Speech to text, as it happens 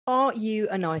Are you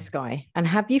a nice guy? And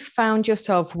have you found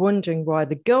yourself wondering why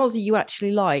the girls that you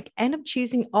actually like end up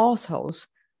choosing arseholes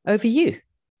over you?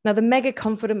 Now, the mega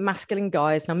confident masculine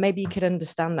guys, now maybe you could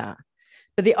understand that.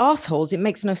 But the arseholes, it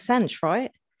makes no sense,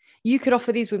 right? You could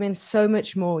offer these women so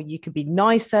much more. You could be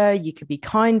nicer, you could be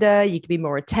kinder, you could be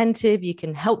more attentive, you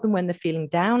can help them when they're feeling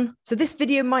down. So this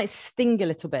video might sting a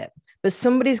little bit, but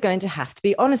somebody's going to have to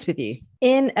be honest with you.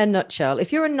 In a nutshell,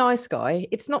 if you're a nice guy,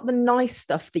 it's not the nice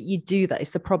stuff that you do that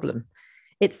is the problem.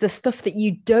 It's the stuff that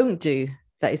you don't do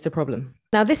that is the problem.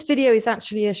 Now, this video is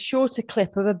actually a shorter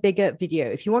clip of a bigger video.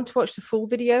 If you want to watch the full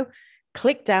video,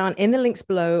 click down in the links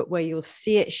below where you'll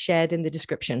see it shared in the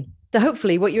description. So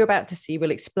hopefully what you're about to see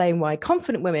will explain why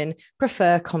confident women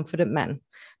prefer confident men.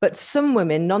 But some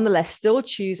women nonetheless still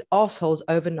choose arseholes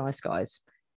over nice guys.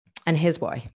 And here's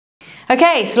why.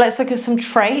 Okay, so let's look at some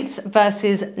traits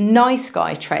versus nice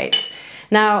guy traits.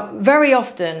 Now, very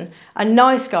often, a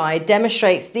nice guy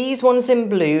demonstrates these ones in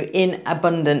blue in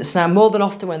abundance. Now, more than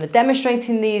often when they're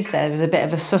demonstrating these, there is a bit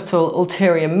of a subtle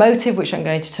ulterior motive, which I'm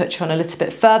going to touch on a little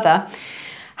bit further.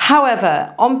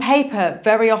 However, on paper,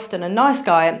 very often a nice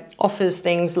guy offers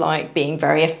things like being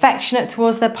very affectionate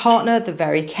towards their partner, they're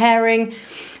very caring,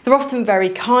 they're often very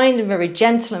kind and very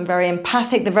gentle and very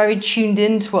empathic, they're very tuned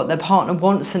in to what their partner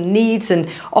wants and needs and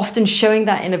often showing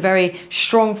that in a very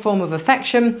strong form of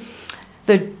affection.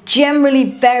 They're generally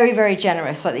very, very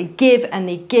generous, like they give and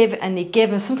they give and they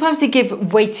give, and sometimes they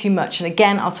give way too much. And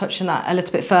again, I'll touch on that a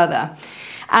little bit further.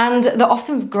 And they're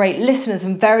often great listeners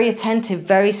and very attentive,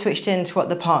 very switched in to what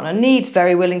the partner needs,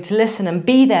 very willing to listen and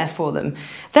be there for them.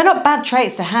 They're not bad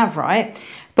traits to have, right?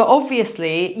 But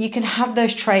obviously, you can have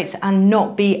those traits and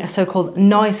not be a so-called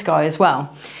nice guy as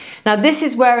well. Now, this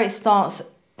is where it starts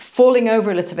falling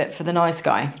over a little bit for the nice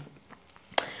guy.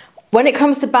 When it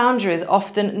comes to boundaries,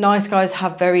 often nice guys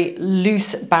have very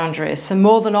loose boundaries. So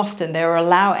more than often, they will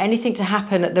allow anything to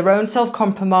happen at their own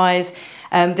self-compromise.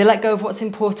 They let go of what's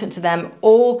important to them,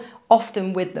 all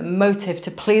often with the motive to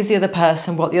please the other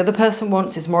person. What the other person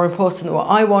wants is more important than what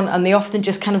I want, and they often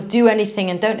just kind of do anything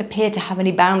and don't appear to have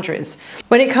any boundaries.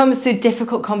 When it comes to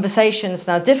difficult conversations,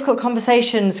 now difficult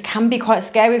conversations can be quite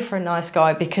scary for a nice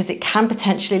guy because it can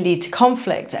potentially lead to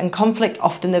conflict, and conflict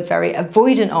often they're very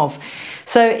avoidant of.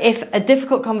 So if a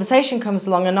difficult conversation comes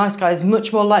along, a nice guy is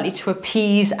much more likely to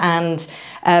appease and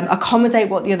accommodate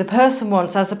what the other person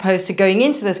wants as opposed to going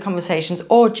into those conversations,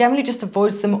 or generally just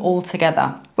avoids them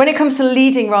altogether. When it comes to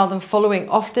leading rather than following,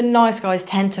 often nice guys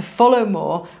tend to follow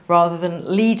more rather than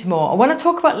lead more. And when I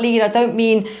talk about lead, I don't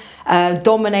mean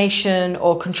domination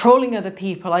or controlling other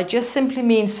people. I just simply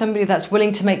mean somebody that's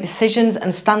willing to make decisions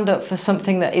and stand up for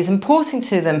something that is important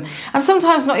to them. And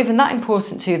sometimes not even that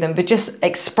important to them, but just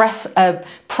express a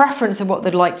preference of what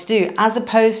they'd like to do, as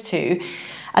opposed to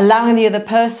allowing the other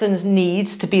person's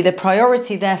needs to be the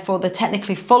priority. Therefore, they're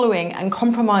technically following and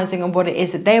compromising on what it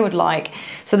is that they would like.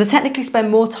 So they technically spend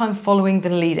more time following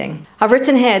than leading. I've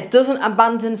written here, doesn't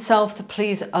abandon self to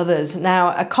please others.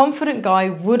 Now, a confident guy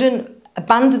wouldn't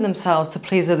abandon themselves to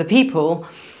please other people.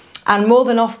 And more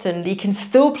than often, you can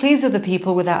still please other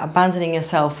people without abandoning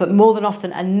yourself. But more than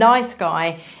often, a nice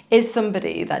guy is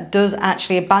somebody that does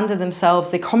actually abandon themselves.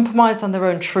 They compromise on their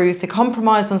own truth. They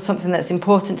compromise on something that's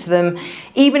important to them.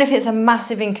 Even if it's a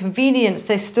massive inconvenience,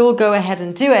 they still go ahead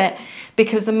and do it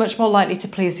because they're much more likely to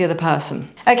please the other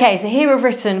person. Okay, so here I've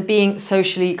written being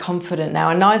socially confident.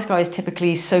 Now, a nice guy is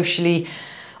typically socially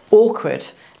awkward.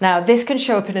 Now, this can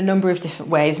show up in a number of different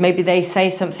ways. Maybe they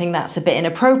say something that's a bit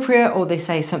inappropriate, or they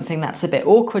say something that's a bit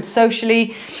awkward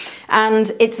socially.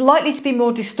 And it's likely to be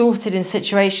more distorted in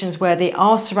situations where they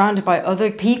are surrounded by other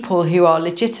people who are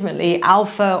legitimately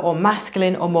alpha or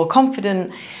masculine or more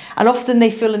confident. And often they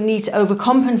feel a need to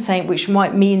overcompensate, which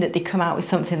might mean that they come out with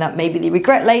something that maybe they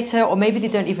regret later, or maybe they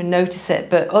don't even notice it,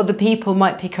 but other people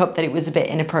might pick up that it was a bit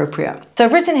inappropriate. So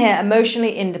I've written here,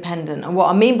 emotionally independent. And what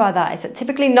I mean by that is that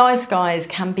typically nice guys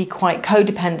can be quite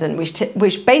codependent,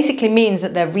 which basically means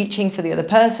that they're reaching for the other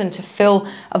person to fill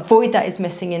a void that is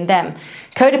missing in them.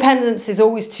 Codependence is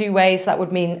always two ways. That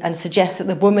would mean and suggest that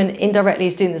the woman indirectly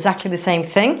is doing exactly the same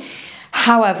thing.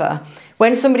 However,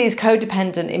 when somebody is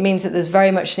codependent, it means that there's very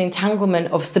much an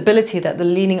entanglement of stability, that they're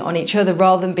leaning on each other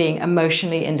rather than being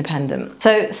emotionally independent.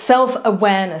 So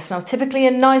self-awareness. Now, typically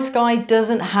a nice guy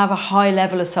doesn't have a high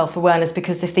level of self-awareness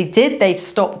because if they did, they'd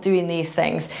stop doing these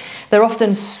things. They're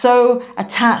often so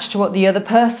attached to what the other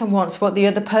person wants, what the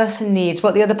other person needs,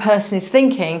 what the other person is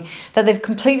thinking, that they've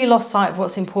completely lost sight of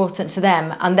what's important to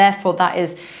them. And therefore, that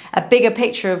is a bigger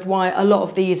picture of why a lot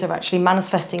of these are actually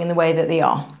manifesting in the way that they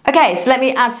are. Okay, so let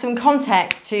me add some context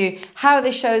context to how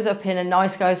this shows up in a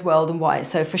nice guy's world and why it's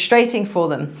so frustrating for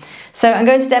them. So I'm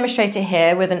going to demonstrate it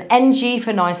here with an NG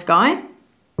for nice guy,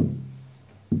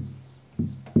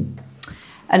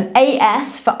 an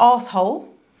AS for arsehole,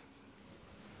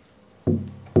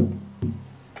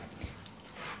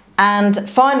 and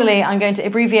finally I'm going to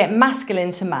abbreviate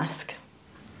masculine to mask.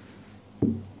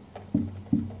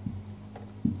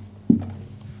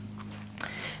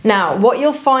 Now, what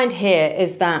you'll find here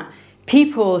is that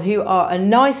people who are a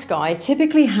nice guy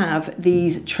typically have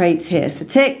these traits here. So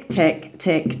tick, tick,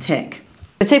 tick, tick.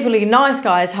 But typically nice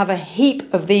guys have a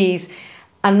heap of these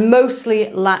and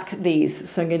mostly lack these.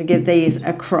 So I'm going to give these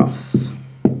a cross.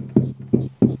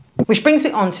 Which brings me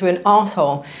on to an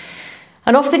arsehole.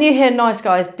 And often you hear nice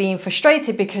guys being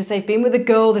frustrated because they've been with a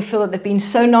girl, they feel that they've been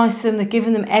so nice to them, they've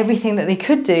given them everything that they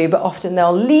could do, but often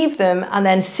they'll leave them and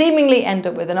then seemingly end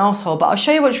up with an arsehole. But I'll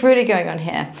show you what's really going on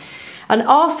here. An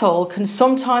arsehole can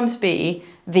sometimes be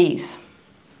these.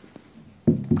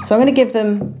 So I'm going to give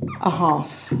them a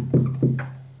half.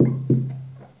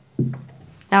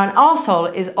 Now, an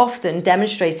arsehole is often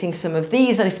demonstrating some of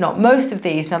these, and if not most of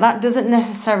these. Now, that doesn't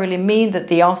necessarily mean that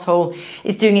the arsehole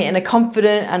is doing it in a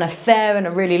confident and a fair and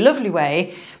a really lovely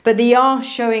way, but they are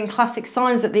showing classic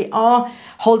signs that they are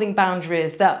holding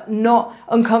boundaries, that are not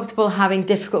uncomfortable having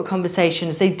difficult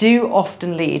conversations. They do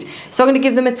often lead. So I'm going to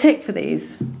give them a tick for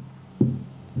these.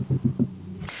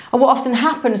 And what often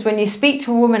happens when you speak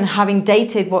to a woman having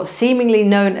dated what's seemingly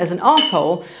known as an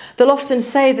arsehole, they'll often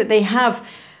say that they have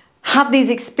these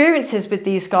experiences with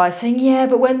these guys saying, yeah,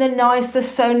 but when they're nice, they're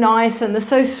so nice and they're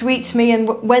so sweet to me, and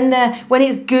when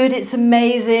it's good, it's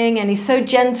amazing, and he's so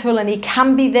gentle, and he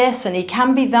can be this and he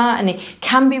can be that, and he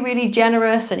can be really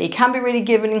generous and he can be really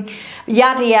giving,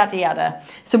 yada yada yada.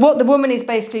 So what the woman is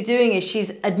basically doing is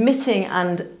she's admitting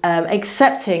and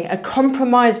accepting a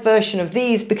compromised version of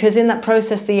these, because in that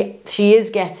process she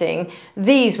is getting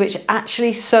these, which are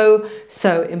actually so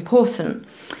important.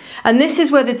 And this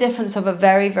is where the difference of a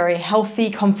very, very healthy,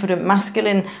 confident,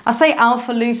 masculine, I say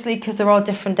alpha loosely because there are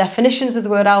different definitions of the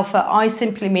word alpha. I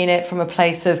simply mean it from a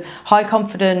place of high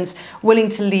confidence, willing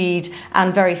to lead,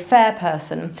 and very fair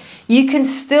person. You can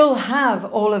still have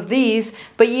all of these,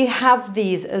 but you have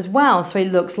these as well. So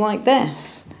it looks like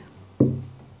this.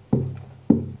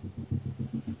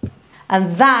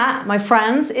 And that, my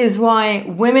friends, is why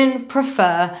women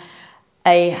prefer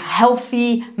a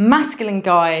healthy masculine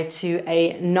guy to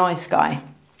a nice guy.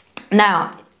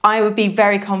 Now, I would be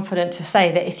very confident to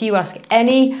say that if you ask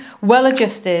any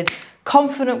well-adjusted,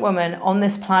 confident woman on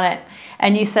this planet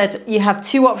and you said you have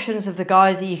two options of the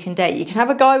guys that you can date, you can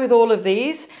have a guy with all of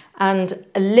these and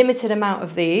a limited amount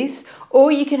of these,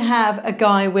 or you can have a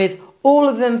guy with all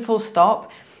of them full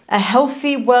stop, a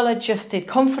healthy, well-adjusted,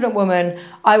 confident woman,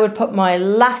 I would put my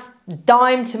last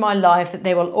dime to my life that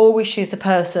they will always choose the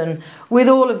person with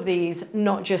all of these,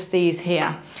 not just these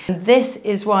here. And this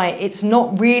is why it's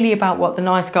not really about what the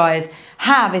nice guys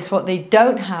have, it's what they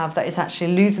don't have that is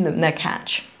actually losing them their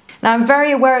catch. Now, I'm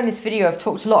very aware in this video I've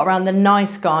talked a lot around the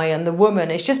nice guy and the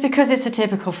woman. It's just because it's a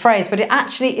typical phrase, but it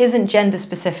actually isn't gender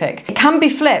specific. It can be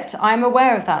flipped, I'm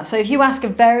aware of that. So if you ask a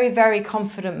very, very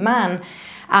confident man,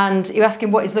 and you ask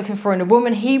him what he's looking for in a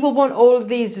woman, he will want all of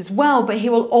these as well, but he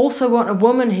will also want a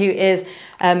woman who is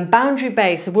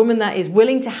boundary-based, a woman that is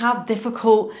willing to have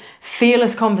difficult,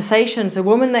 fearless conversations, a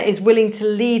woman that is willing to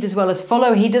lead as well as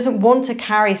follow. He doesn't want to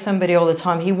carry somebody all the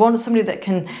time. He wants somebody that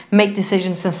can make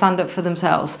decisions and stand up for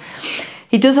themselves.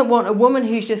 He doesn't want a woman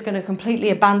who's just going to completely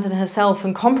abandon herself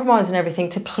and compromise and everything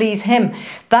to please him.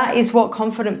 That is what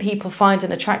confident people find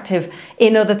attractive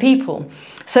in other people.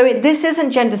 So this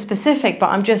isn't gender specific,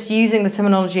 but I'm just using the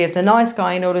terminology of the nice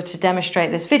guy in order to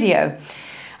demonstrate this video.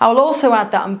 I will also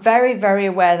add that I'm very, very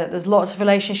aware that there's lots of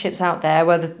relationships out there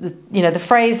where the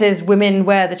phrase is women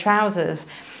wear the trousers.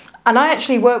 And I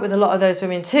actually work with a lot of those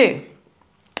women too.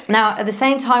 Now, at the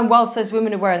same time, whilst those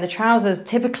women are wearing the trousers,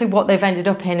 typically what they've ended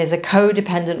up in is a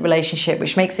codependent relationship,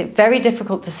 which makes it very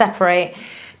difficult to separate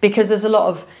because there's a lot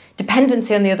of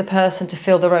dependency on the other person to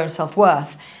feel their own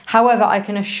self-worth. However, I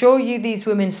can assure you these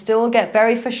women still get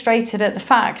very frustrated at the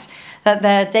fact that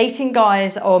they're dating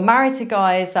guys or married to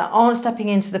guys that aren't stepping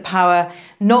into the power,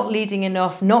 not leading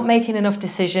enough, not making enough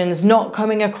decisions, not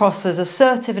coming across as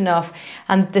assertive enough,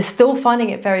 and they're still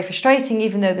finding it very frustrating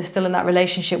even though they're still in that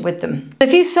relationship with them.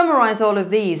 If you summarize all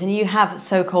of these and you have a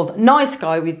so-called nice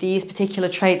guy with these particular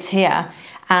traits here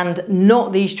and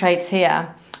not these traits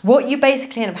here, what you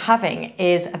basically end up having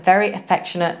is a very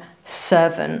affectionate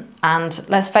servant. And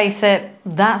let's face it,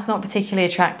 that's not particularly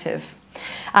attractive.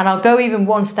 And I'll go even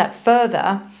one step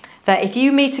further, that if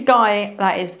you meet a guy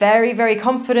that is very, very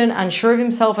confident and sure of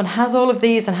himself and has all of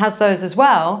these and has those as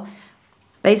well,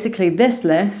 basically this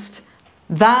list,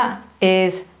 that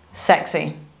is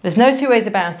sexy. There's no two ways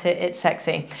about it, it's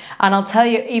sexy. And I'll tell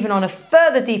you even on a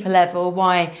further deeper level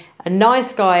why a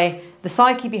nice guy, the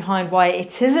psyche behind why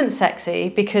it isn't sexy,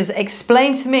 because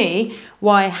explain to me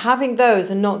why having those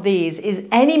and not these is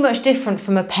any much different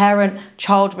from a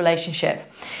parent-child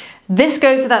relationship. This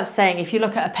goes without saying, if you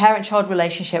look at a parent-child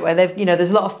relationship where there's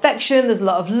a lot of affection, there's a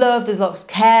lot of love, there's lots of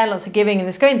care, lots of giving, and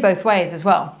it's going both ways as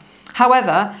well.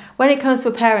 However, when it comes to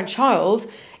a parent-child,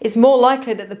 it's more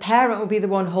likely that the parent will be the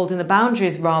one holding the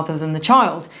boundaries rather than the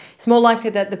child. It's more likely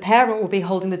that the parent will be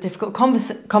holding the difficult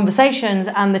conversations,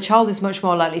 and the child is much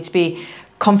more likely to be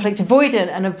conflict avoidant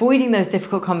and avoiding those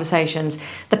difficult conversations.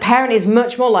 The parent is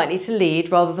much more likely to lead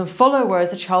rather than follow,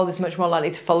 whereas the child is much more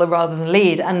likely to follow rather than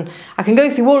lead. And I can go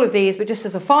through all of these, but just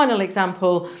as a final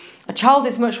example, a child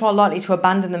is much more likely to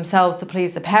abandon themselves to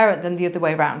please the parent than the other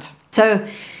way around. So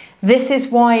this is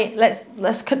why,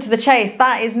 let's cut to the chase,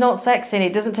 that is not sexy, and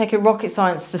it doesn't take a rocket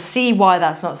science to see why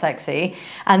that's not sexy.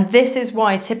 And this is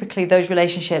why typically those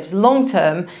relationships long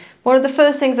term, one of the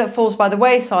first things that falls by the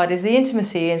wayside is the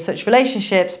intimacy in such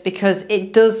relationships, because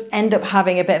it does end up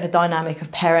having a bit of a dynamic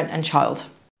of parent and child.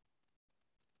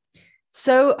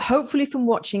 So hopefully from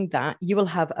watching that, you will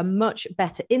have a much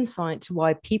better insight to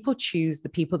why people choose the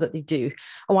people that they do,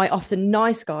 and why often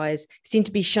nice guys seem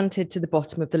to be shunted to the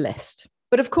bottom of the list.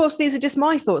 But of course, these are just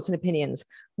my thoughts and opinions.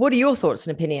 What are your thoughts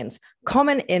and opinions?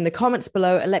 Comment in the comments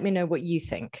below and let me know what you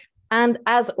think. And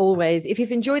as always, if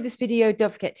you've enjoyed this video,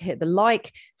 don't forget to hit the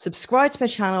like, subscribe to my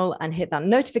channel, and hit that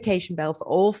notification bell for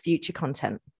all future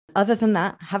content. Other than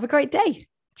that, have a great day.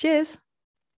 Cheers.